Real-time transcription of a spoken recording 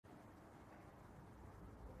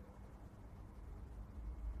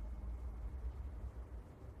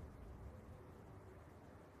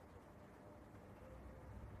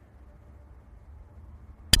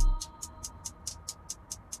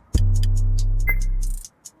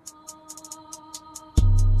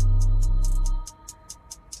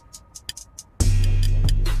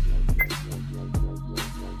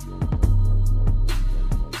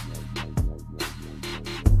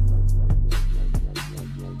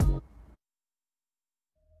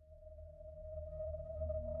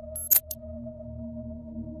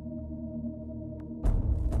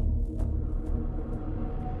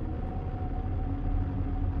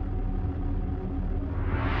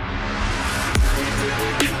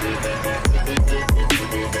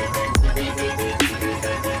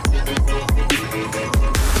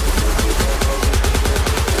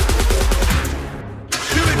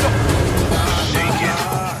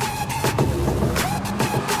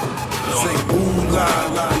Say ooh la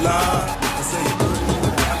la la. Say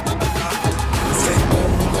say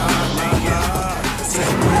ooh la la la. Say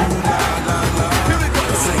ooh la la la.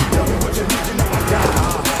 Say tell me what you need, you know I got it.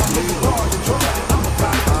 Live hard, you try it, I'm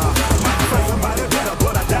about it. Might find somebody better,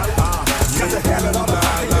 but I doubt it. Got to have it all the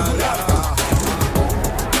time, live without it.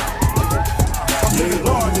 Live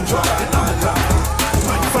hard, you try it, I'm about it.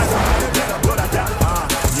 Might find somebody better, but I doubt it.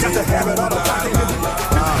 Got to have it all the time, live without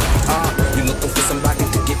it. You looking for somebody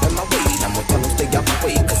to get in my way? I'm gonna tell them stay out my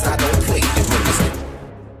way, cause I don't play. You what you say?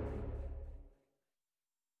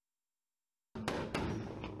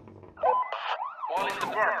 Police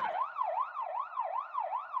department.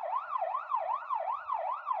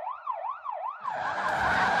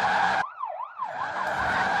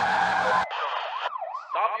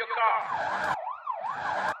 Stop your car.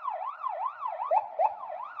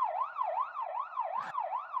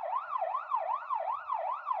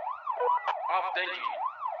 Off the engine.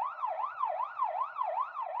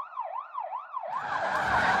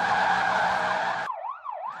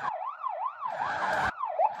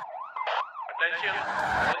 Attention,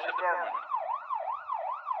 police department.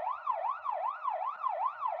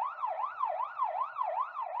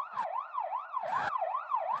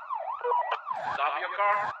 Stop your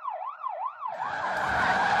car.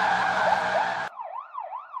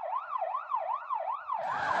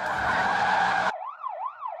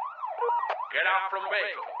 Get out from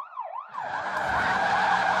vehicle.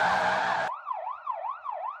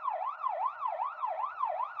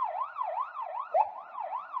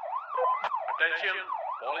 Attention,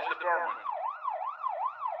 police department.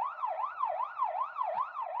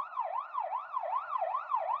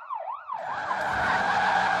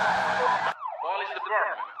 Police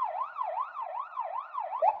department.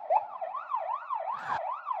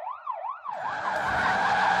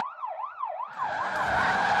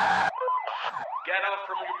 Get out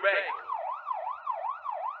from your vehicle.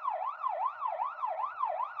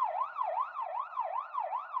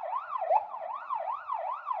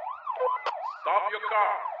 Stop your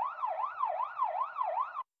car.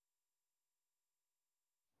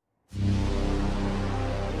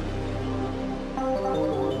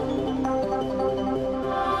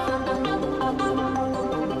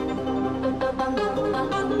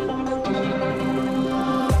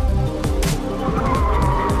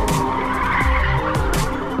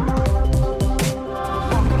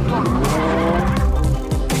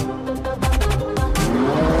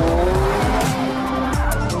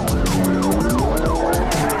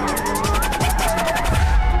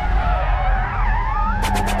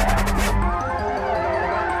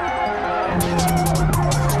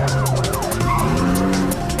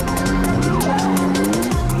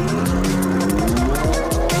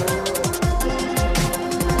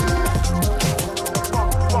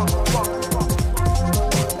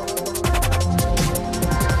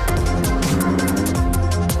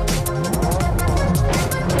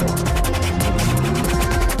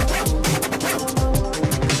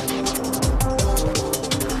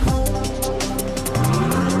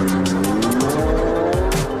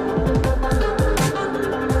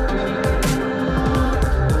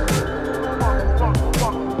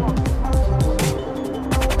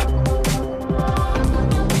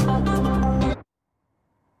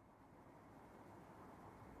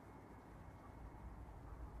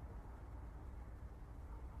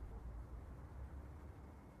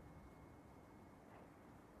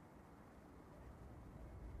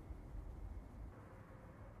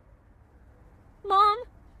 Mom?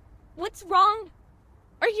 What's wrong?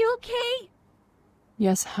 Are you okay?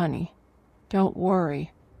 Yes, honey. Don't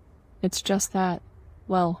worry. It's just that,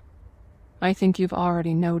 well, I think you've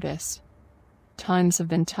already noticed. Times have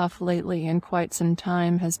been tough lately and quite some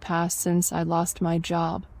time has passed since I lost my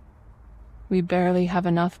job. We barely have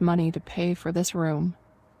enough money to pay for this room.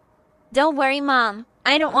 Don't worry, Mom.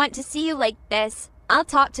 I don't want to see you like this. I'll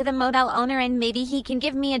talk to the motel owner and maybe he can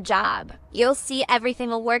give me a job. You'll see everything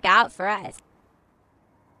will work out for us.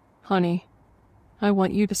 Honey, I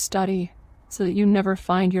want you to study so that you never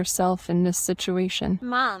find yourself in this situation.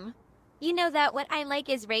 Mom, you know that what I like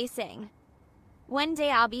is racing. One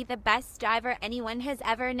day I'll be the best driver anyone has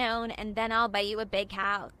ever known, and then I'll buy you a big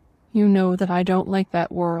house. You know that I don't like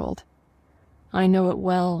that world. I know it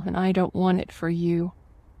well, and I don't want it for you.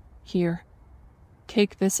 Here,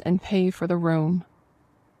 take this and pay for the room.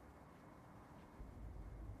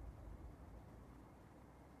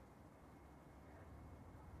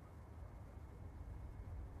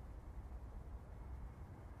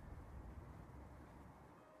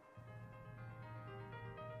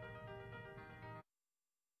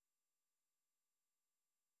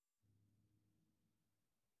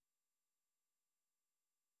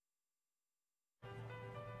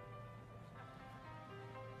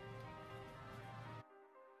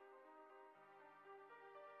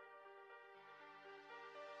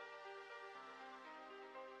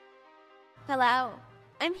 Hello.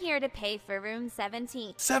 I'm here to pay for room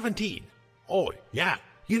 17. 17? Oh, yeah.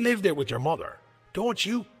 You live there with your mother, don't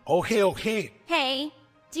you? Okay, okay. Hey,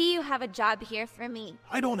 do you have a job here for me?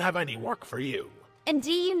 I don't have any work for you. And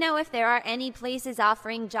do you know if there are any places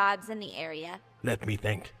offering jobs in the area? Let me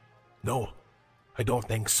think. No, I don't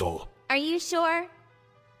think so. Are you sure?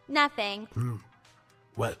 Nothing.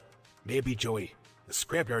 Well, maybe Joey, the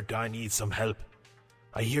scrapyard guy, needs some help.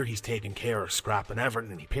 I hear he's taking care of scrap and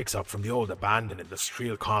everything he picks up from the old abandoned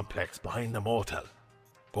industrial complex behind the motel.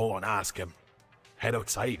 Go and ask him. Head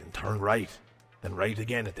outside and turn right, then right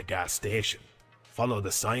again at the gas station. Follow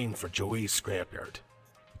the sign for Joey's scrapyard.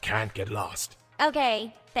 You can't get lost.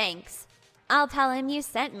 Okay, thanks. I'll tell him you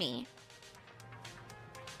sent me.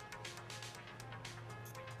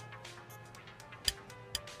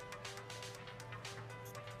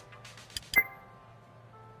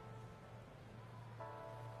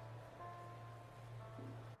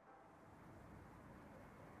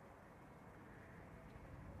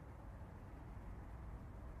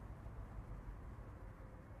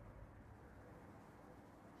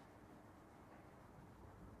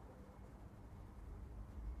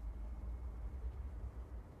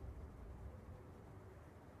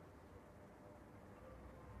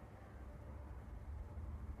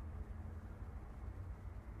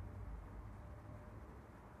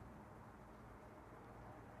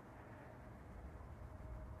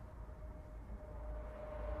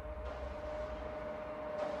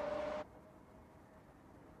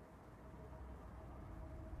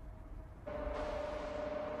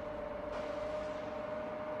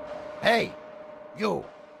 Hey, you.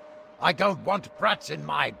 I don't want brats in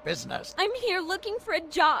my business. I'm here looking for a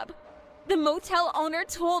job. The motel owner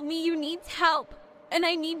told me you need help, and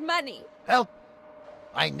I need money. Help?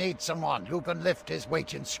 I need someone who can lift his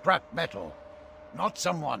weight in scrap metal. Not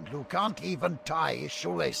someone who can't even tie his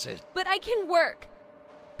shoelaces. But I can work.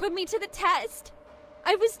 Put me to the test.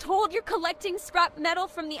 I was told you're collecting scrap metal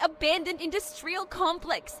from the abandoned industrial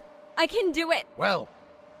complex. I can do it. Well,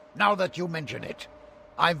 now that you mention it,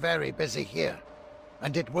 I'm very busy here,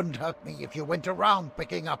 and it wouldn't hurt me if you went around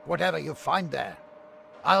picking up whatever you find there.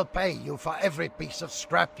 I'll pay you for every piece of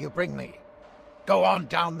scrap you bring me. Go on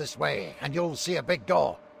down this way, and you'll see a big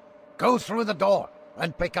door. Go through the door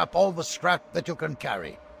and pick up all the scrap that you can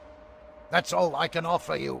carry. That's all I can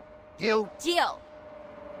offer you. Deal? Deal.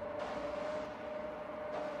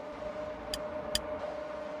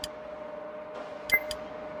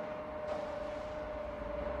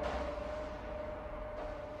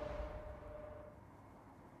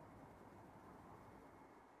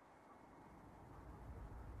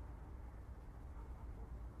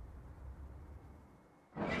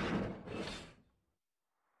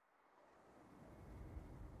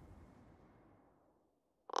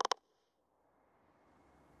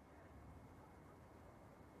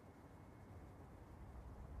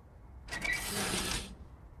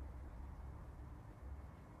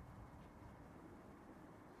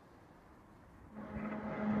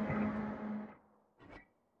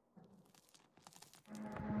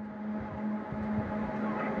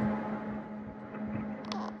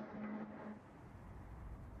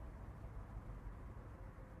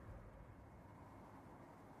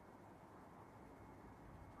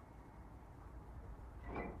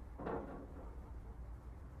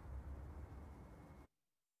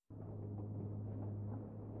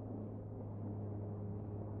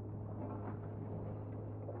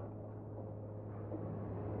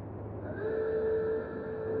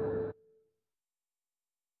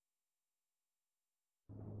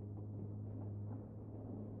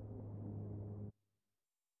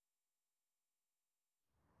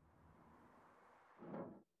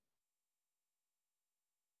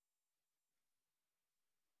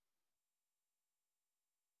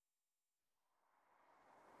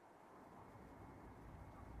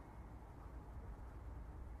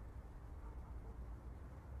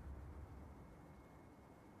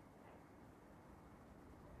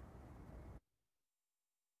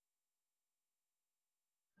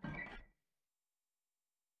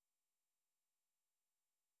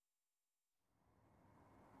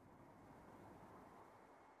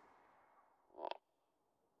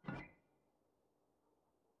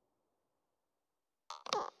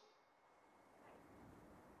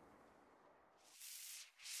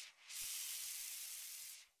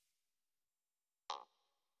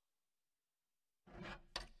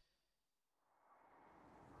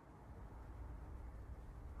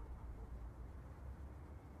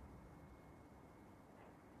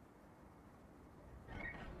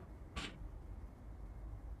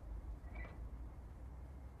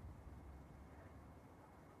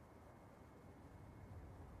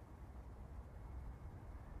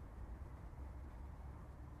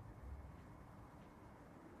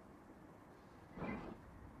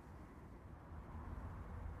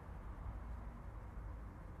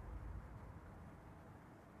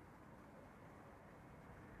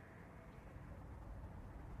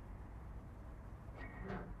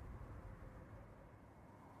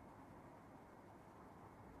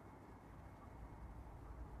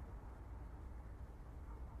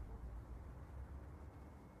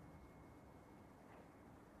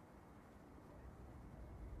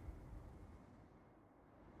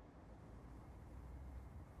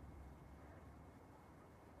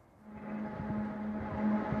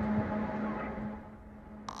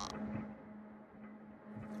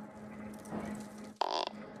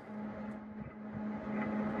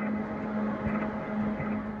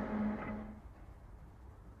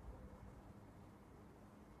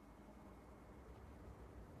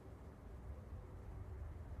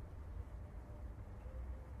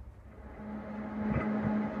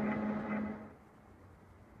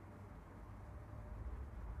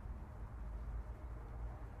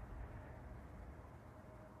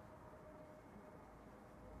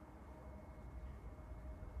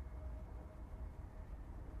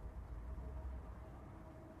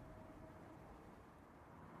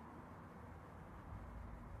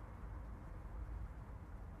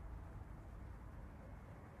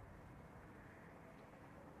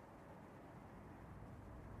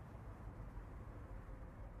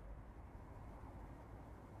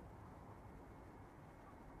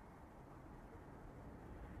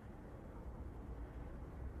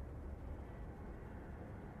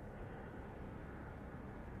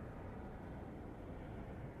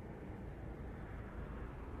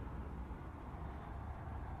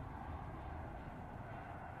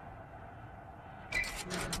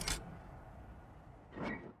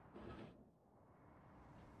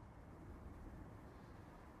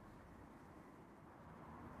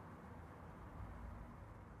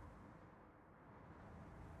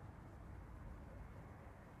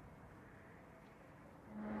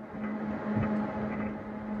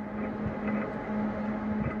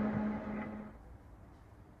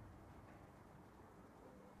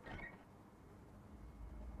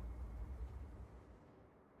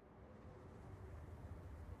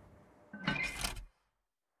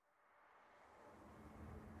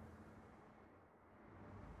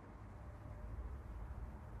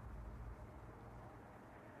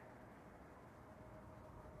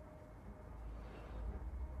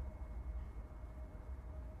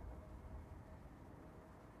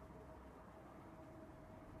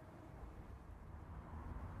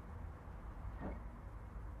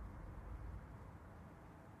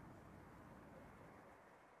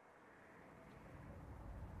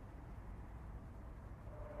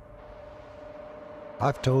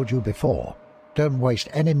 I've told you before, don't waste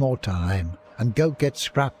any more time and go get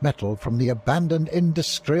scrap metal from the abandoned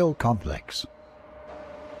industrial complex.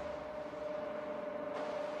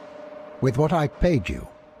 With what I paid you,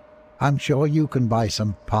 I'm sure you can buy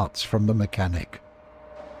some parts from the mechanic.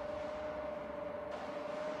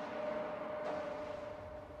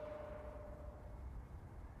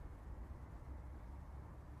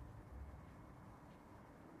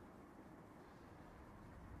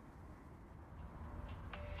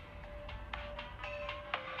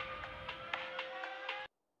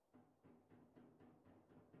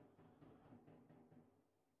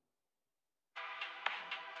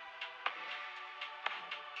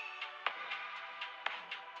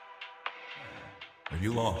 Are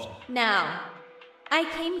you lost? No. I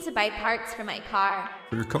came to buy parts for my car.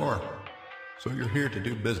 For your car? So you're here to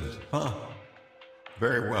do business, huh?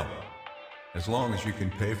 Very well. As long as you can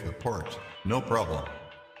pay for the parts, no problem.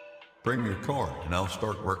 Bring your car and I'll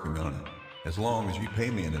start working on it. As long as you pay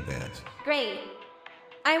me in advance. Great.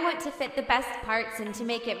 I want to fit the best parts and to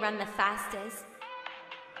make it run the fastest.